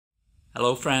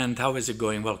Hello friend, how is it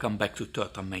going? Welcome back to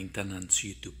Toyota Maintenance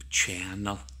YouTube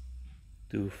channel.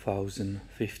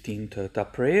 2015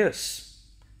 Toyota Prius.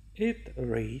 It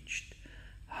reached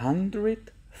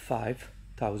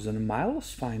 105,000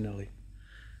 miles finally.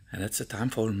 And it's a time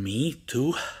for me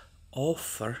to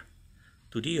offer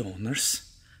to the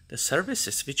owners the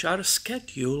services which are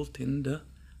scheduled in the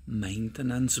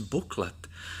maintenance booklet.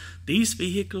 These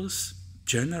vehicles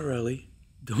generally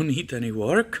don't need any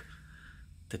work.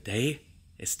 Today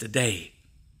is the day.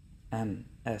 And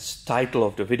as title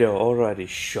of the video already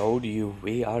showed you,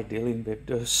 we are dealing with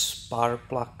the spark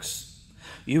plugs.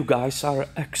 You guys are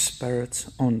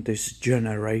experts on this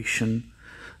generation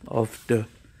of the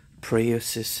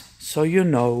Priuses, so you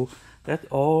know that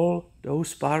all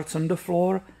those parts on the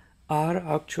floor are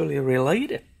actually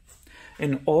related.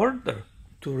 In order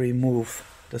to remove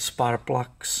the spark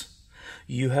plugs,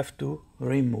 you have to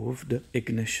remove the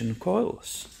ignition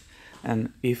coils.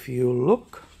 And if you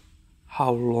look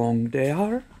how long they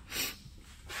are,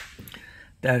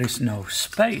 there is no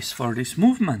space for this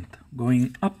movement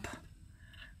going up.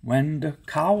 When the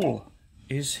cowl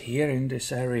is here in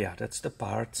this area, that's the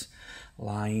parts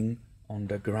lying on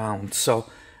the ground. So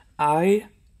I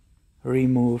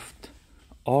removed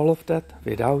all of that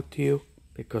without you,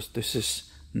 because this is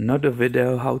not a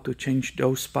video how to change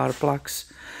those spark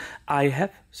plugs. I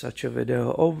have such a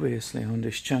video obviously on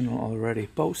this channel already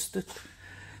posted,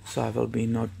 so I will be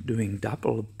not doing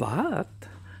double, but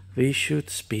we should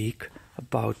speak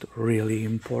about really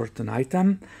important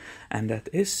item, and that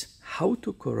is how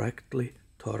to correctly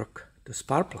torque the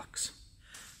spark plugs.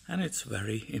 And it's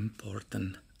very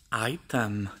important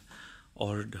item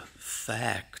or the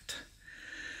fact,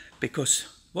 because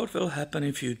what will happen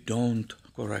if you don't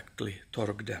correctly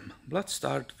torque them? Let's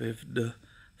start with the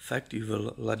fact you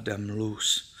will let them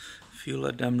loose. If you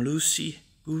let them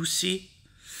loosey-goosey,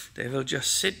 they will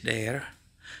just sit there,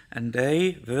 and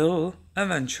they will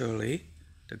eventually,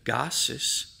 the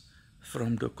gases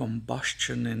from the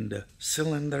combustion in the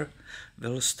cylinder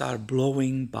will start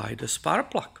blowing by the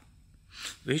spark plug,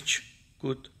 which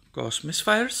could cause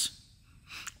misfires,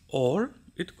 or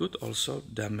it could also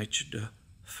damage the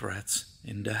threads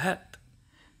in the head.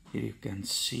 Here you can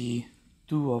see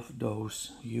two of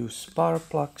those used spark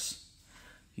plugs.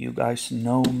 You guys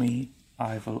know me,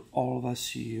 I will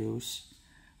always use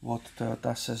what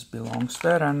Toyota says belongs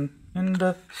there, and in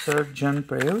the 3rd gen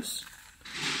Prius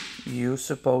you're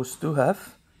supposed to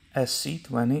have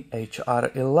SC20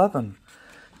 HR11.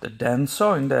 The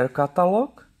Denso in their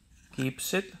catalog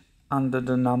keeps it under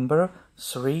the number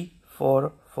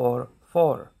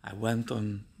 3444. I went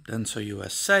on Denso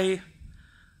USA.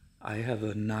 I have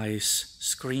a nice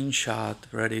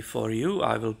screenshot ready for you.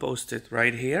 I will post it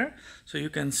right here so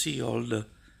you can see all the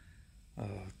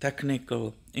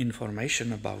technical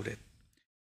information about it.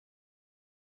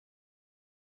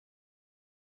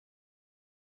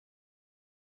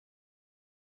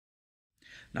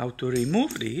 Now to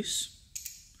remove these,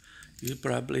 you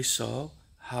probably saw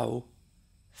how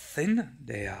thin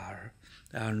they are.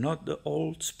 They are not the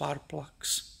old spark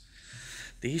plugs.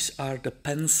 These are the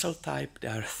pencil type. They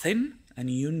are thin, and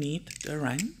you need the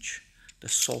wrench, the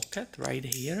socket right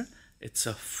here. It's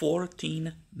a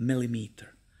 14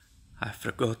 millimeter. I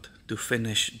forgot to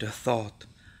finish the thought.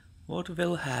 What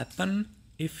will happen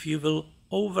if you will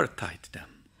over tight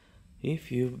them? If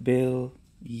you will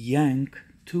yank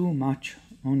too much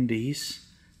on these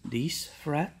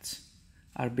threads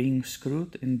are being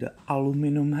screwed in the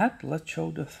aluminum head. Let's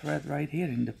show the thread right here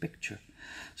in the picture.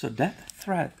 So that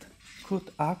thread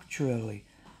could actually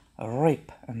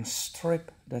rip and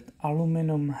strip that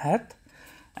aluminum head,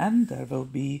 and there will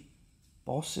be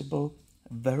possible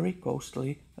very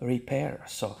costly repair.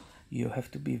 So you have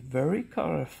to be very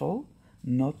careful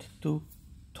not to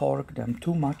torque them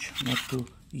too much, not to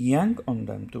yank on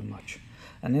them too much.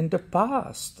 And in the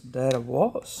past there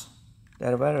were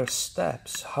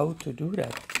steps how to do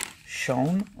that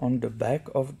shown on the back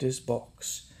of this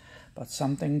box. But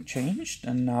something changed,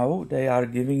 and now they are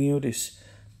giving you this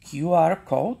QR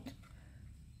code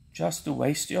just to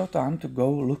waste your time to go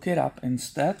look it up.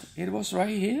 Instead, it was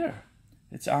right here.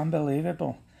 It's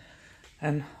unbelievable.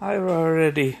 And I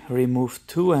already removed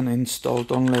two and installed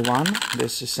only one.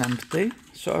 This is empty,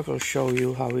 so I will show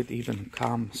you how it even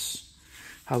comes,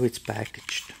 how it's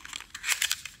packaged.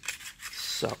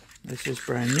 So this is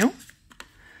brand new.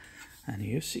 And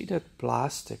you see that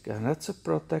plastic, and that's a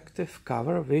protective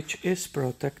cover which is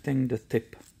protecting the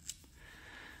tip.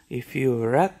 If you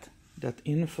read that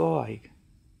info I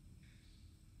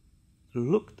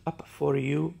looked up for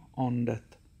you on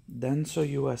that Denso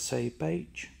USA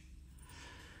page,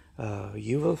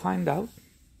 you will find out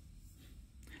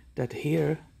that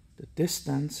here the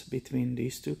distance between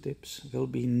these two tips will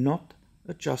be not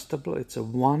adjustable. It's a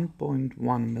 1.1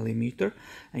 millimeter,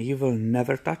 and you will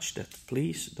never touch that.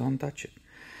 Please don't touch it.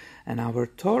 And our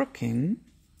torquing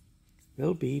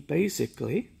will be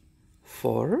basically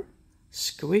for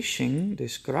squishing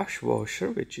this crush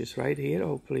washer, which is right here.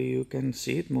 Hopefully you can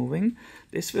see it moving.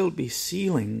 This will be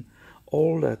sealing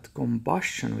all that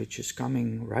combustion which is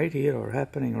coming right here or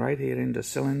happening right here in the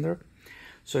cylinder,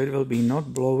 so it will be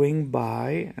not blowing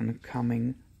by and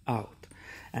coming out.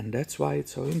 And that's why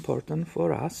it's so important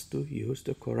for us to use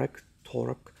the correct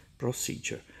torque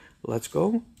procedure. Let's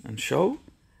go and show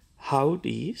how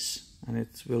these, and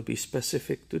it will be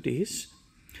specific to these,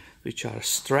 which are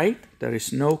straight, there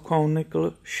is no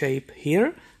conical shape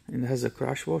here, and it has a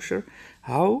crush washer,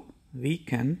 how we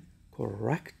can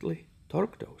correctly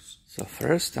torque those. So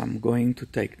first I'm going to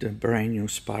take the brand new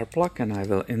spark plug and I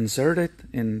will insert it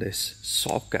in this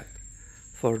socket.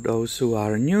 For those who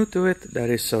are new to it,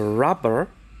 there is a rubber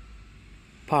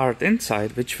part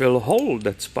inside which will hold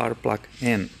that spark plug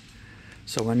in.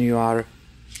 So when you are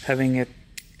having it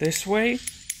this way,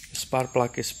 the spark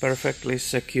plug is perfectly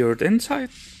secured inside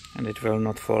and it will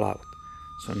not fall out.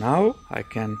 So now I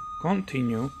can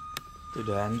continue to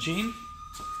the engine.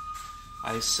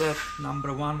 I said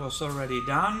number 1 was already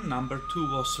done, number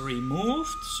 2 was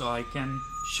removed, so I can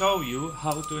show you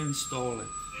how to install it.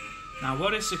 Now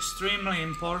what is extremely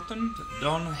important,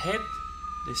 don't hit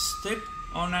this tip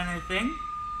on anything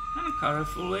and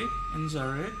carefully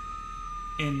insert it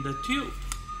in the tube.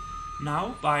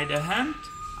 Now by the hand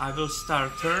I will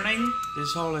start turning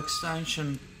this whole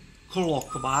extension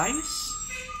clockwise,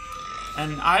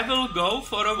 and I will go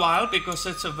for a while because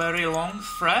it's a very long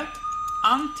thread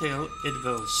until it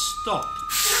will stop.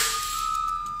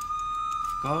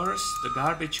 Of course, the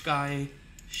garbage guy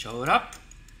showed up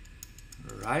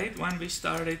right when we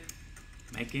started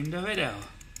making the video.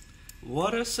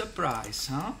 What a surprise,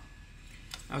 huh?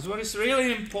 Now what is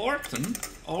really important,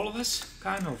 always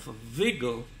kind of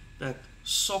wiggle that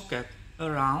socket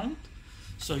around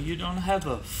so you don't have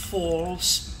a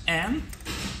false end,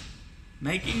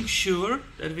 making sure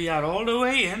that we are all the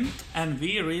way in and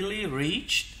we really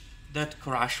reached that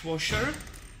crush washer,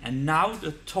 and now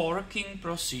the torquing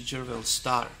procedure will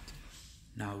start.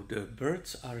 Now the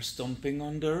birds are stomping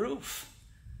on the roof.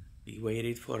 We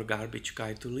waited for garbage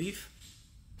guy to leave.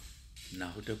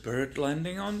 Now the bird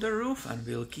landing on the roof, and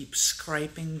we'll keep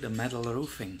scraping the metal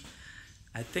roofing.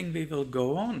 I think we will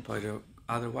go on, but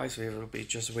otherwise we will be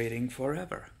just waiting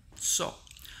forever. So,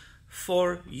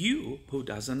 for you who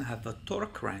doesn't have a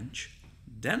torque wrench,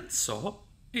 Denso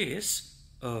is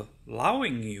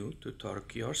allowing you to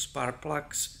torque your spark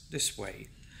plugs this way.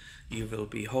 You will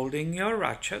be holding your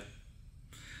ratchet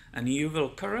and you will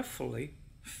carefully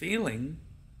feeling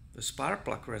the spark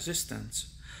plug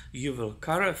resistance. You will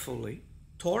carefully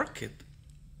torque it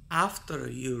after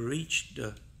you reach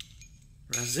the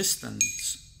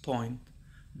resistance point,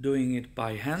 doing it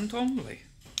by hand only.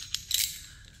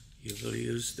 You will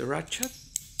use the ratchet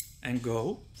and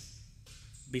go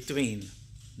between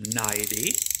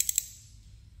 90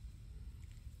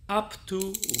 up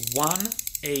to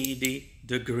 180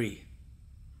 degree.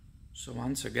 So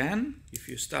once again, if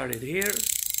you started here,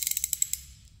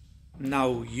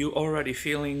 now you already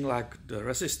feeling like the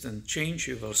resistance change,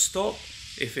 you will stop.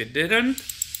 If it didn't,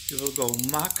 you will go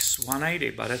max 180,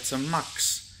 but it's a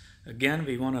max. Again,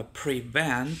 we want to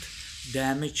prevent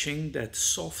damaging that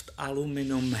soft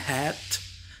aluminum head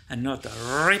and not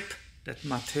rip that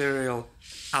material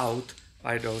out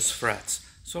by those threads.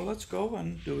 So let's go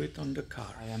and do it on the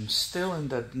car. I am still in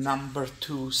that number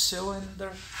 2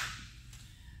 cylinder.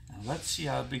 And let's see,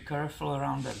 I'll be careful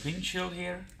around that windshield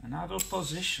here, and I will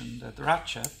position that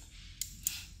ratchet.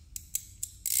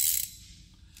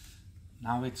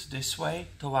 Now it's this way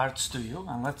towards to you,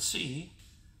 and let's see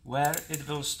where it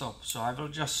will stop. So I will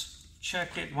just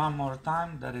check it one more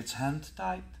time that it's hand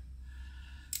tight.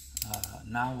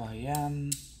 Now I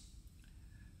am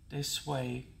this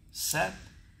way set,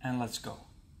 and let's go.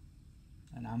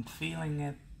 And I'm feeling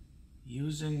it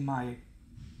using my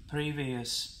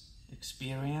previous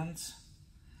experience,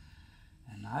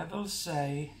 and I will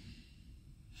say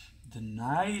the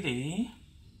 90,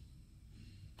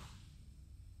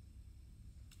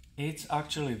 it's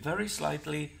actually very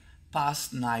slightly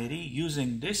past 90.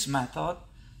 Using this method,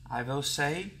 I will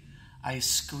say I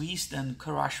squeezed and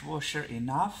crush washer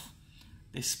enough.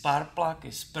 The spark plug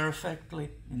is perfectly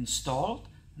installed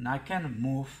and I can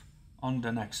move on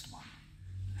the next one.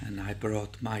 And I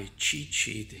brought my cheat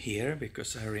sheet here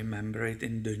because I remember it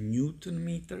in the Newton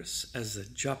meters as a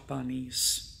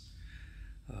Japanese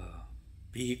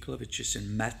vehicle which is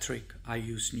in metric. I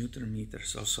use Newton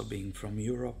meters, also being from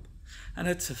Europe. And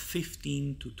it's a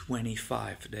 15 to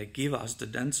 25. They give us, the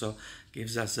Denso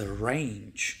gives us a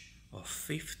range of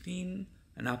 15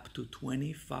 and up to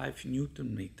 25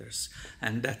 Newton meters.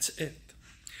 And that's it.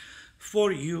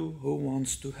 For you who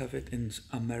wants to have it in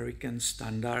American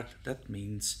standard, that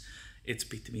means it's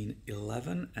between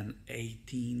 11 and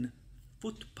 18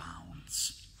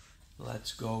 foot-pounds.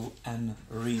 Let's go and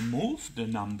remove the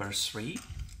number 3.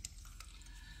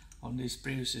 On these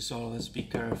Priuses, always be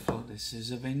careful. This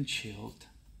is a windshield.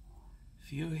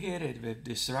 If you hit it with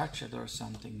this ratchet or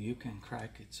something, you can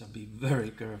crack it, so be very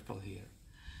careful here.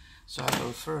 So I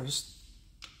will first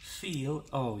feel,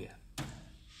 oh yeah,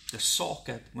 the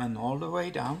socket went all the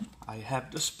way down. I have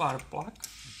the spark plug,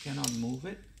 I cannot move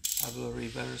it. I will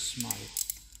reverse my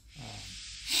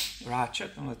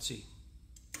ratchet and let's see.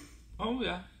 Oh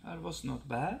yeah, that was not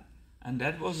bad. And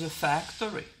that was a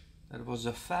factory. That was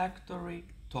a factory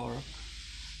torque.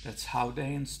 That's how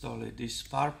they install it. These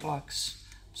spark plugs,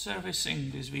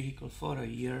 servicing this vehicle for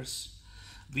years.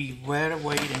 We were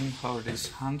waiting for this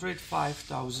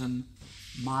 105,000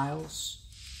 miles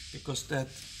because that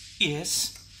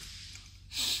is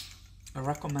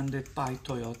recommended by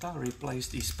Toyota. Replace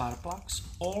these spark plugs.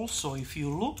 Also, if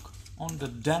you look on the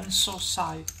Denso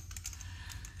side,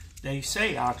 they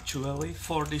say actually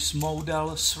for this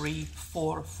model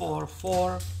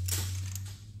 3444,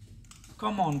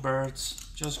 come on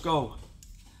birds, just go.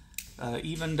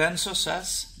 Even Denso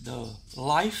says the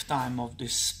lifetime of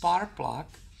this spark plug,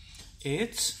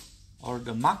 or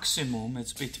the maximum,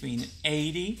 it's between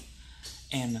 80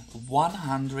 and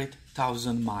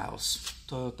 100,000 miles.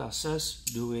 Toyota says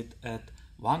do it at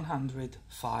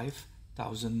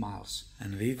 105,000 miles.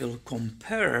 And we will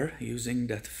compare using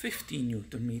that 50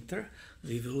 Newton meter.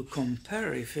 We will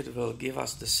compare if it will give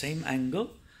us the same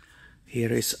angle.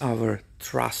 Here is our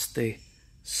trusty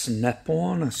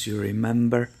snap-on, as you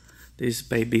remember this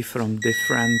baby from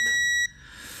different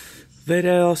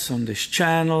videos on this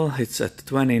channel. It's at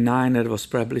 29. It was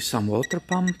probably some water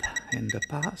pump in the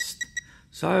past.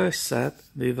 So I said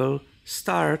we will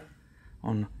start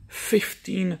on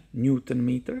 15 Newton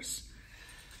meters.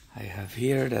 I have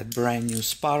here that brand new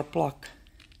spark plug.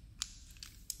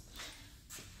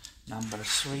 Number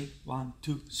 3, 1,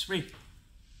 2, 3.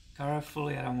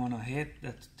 Carefully, I don't want to hit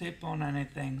that tip on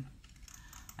anything.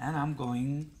 And I'm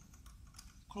going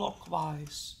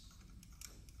clockwise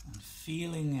and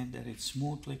feeling it that it's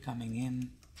smoothly coming in.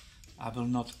 I will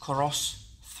not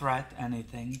cross-thread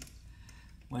anything.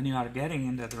 When you are getting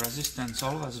in that resistance,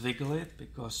 always wiggle it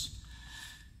because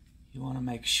you want to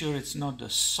make sure it's not the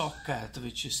socket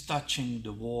which is touching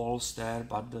the walls there,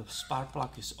 but the spark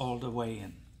plug is all the way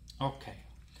in. Okay,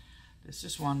 this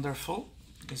is wonderful.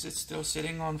 Is it still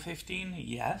sitting on 15?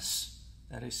 Yes,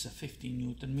 that is 15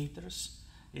 Newton meters.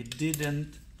 It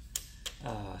didn't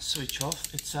switch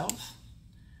off itself.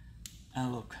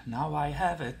 And look, now I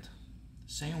have it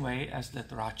same way as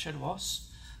that ratchet was.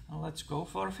 And let's go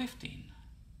for 15.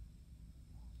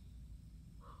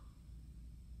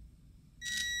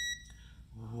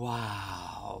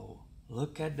 Wow,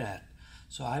 look at that.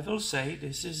 So I will say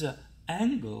this is an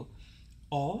angle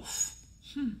of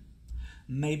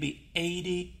maybe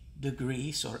 80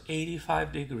 degrees or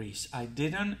 85 degrees. I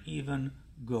didn't even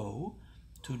go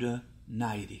to the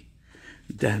 90.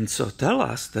 Denso tell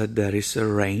us that there is a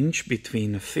range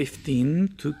between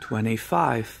 15 to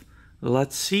 25.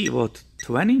 Let's see what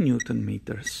 20 Newton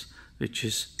meters, which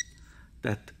is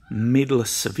that middle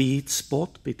sweet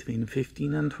spot between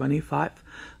 15 and 25.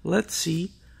 Let's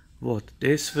see what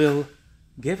this will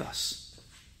give us.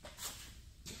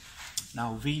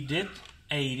 Now we did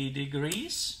 80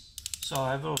 degrees, so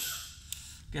I will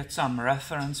get some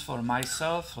reference for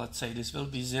myself. Let's say this will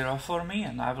be 0 for me,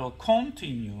 and I will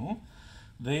continue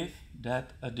with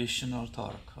that additional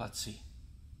torque. Let's see.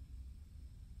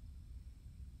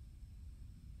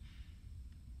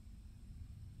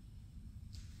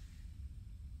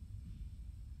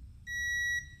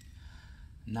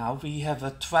 Now we have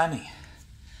a 20,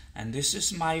 and this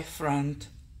is my front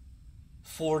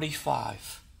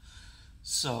 45.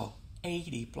 So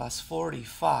 80 plus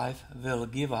 45 will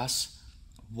give us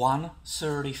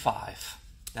 135.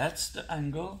 That's the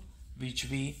angle which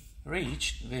we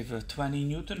reached with 20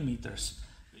 Newton meters.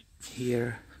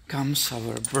 Here comes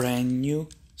our brand new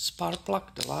spark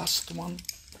plug, the last one,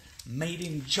 made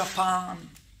in Japan.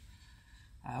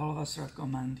 I always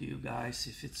recommend you guys,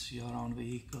 if it's your own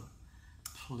vehicle,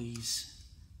 please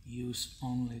use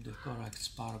only the correct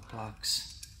spark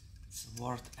plugs. It's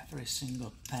worth every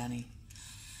single penny.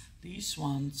 These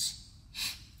ones,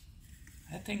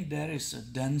 I think there is a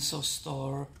Denso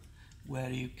store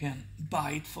where you can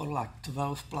buy it for like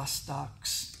 12 plus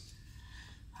tax.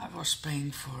 I was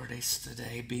paying for this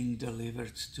today, being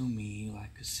delivered to me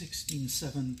like a 16,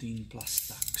 17 plus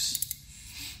tax.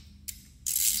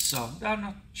 So they're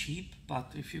not cheap,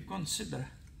 but if you consider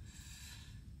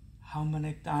how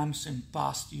many times in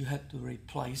past you had to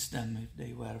replace them if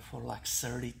they were for like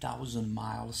 30,000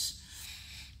 miles,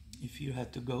 if you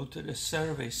had to go to the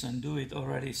service and do it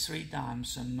already 3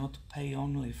 times and not pay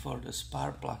only for the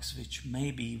spark plugs, which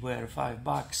maybe were $5,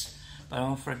 but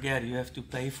don't forget you have to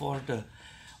pay for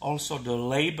also the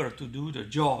labor to do the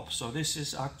job. So this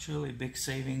is actually big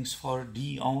savings for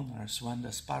the owners when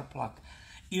the spark plug,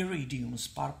 iridium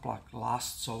spark plug,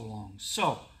 lasts so long.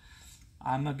 So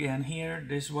I'm again here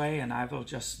this way, and I will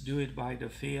just do it by the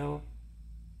feel.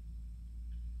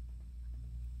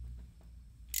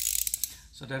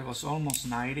 So that was almost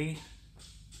 90,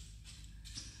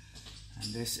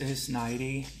 and this is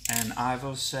 90, and I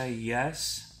will say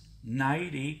yes,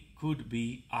 90 could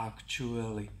be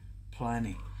actually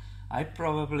plenty. I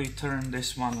probably turn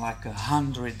this one like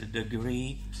 100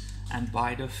 degree, and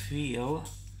by the feel,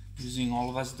 using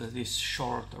always this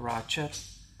short ratchet,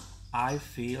 I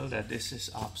feel that this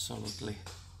is absolutely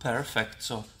perfect.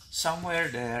 So somewhere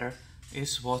there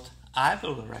is what I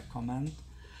will recommend.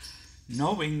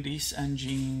 Knowing these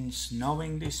engines,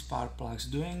 knowing these spark plugs,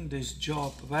 doing this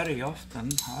job very often,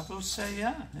 I will say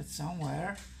yeah, it's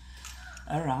somewhere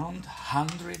around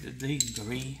 100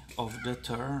 degree of the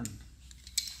turn.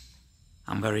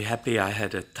 I'm very happy I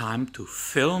had a time to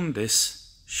film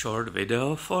this short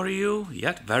video for you,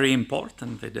 yet very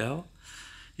important video.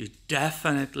 You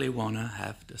definitely want to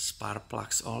have the spark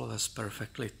plugs always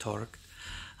perfectly torqued.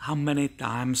 How many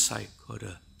times I got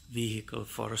a vehicle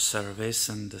for service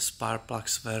and the spark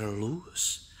plugs were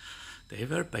loose. They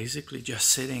were basically just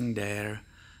sitting there.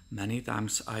 Many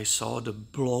times I saw the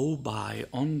blow by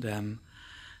on them,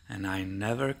 and I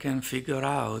never can figure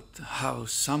out how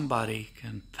somebody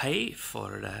can pay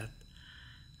for that.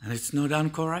 And it's not done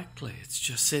correctly, it's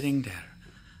just sitting there.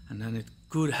 And then it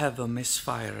could have a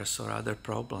misfires or other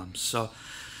problems. So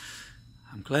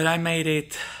I'm glad I made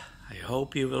it. I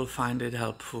hope you will find it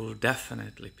helpful.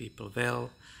 Definitely people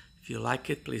will. If you like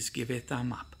it, please give it a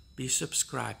thumb up. Be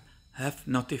subscribed. Have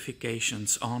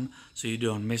notifications on so you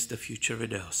don't miss the future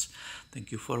videos.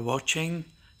 Thank you for watching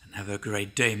and have a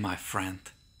great day, my friend.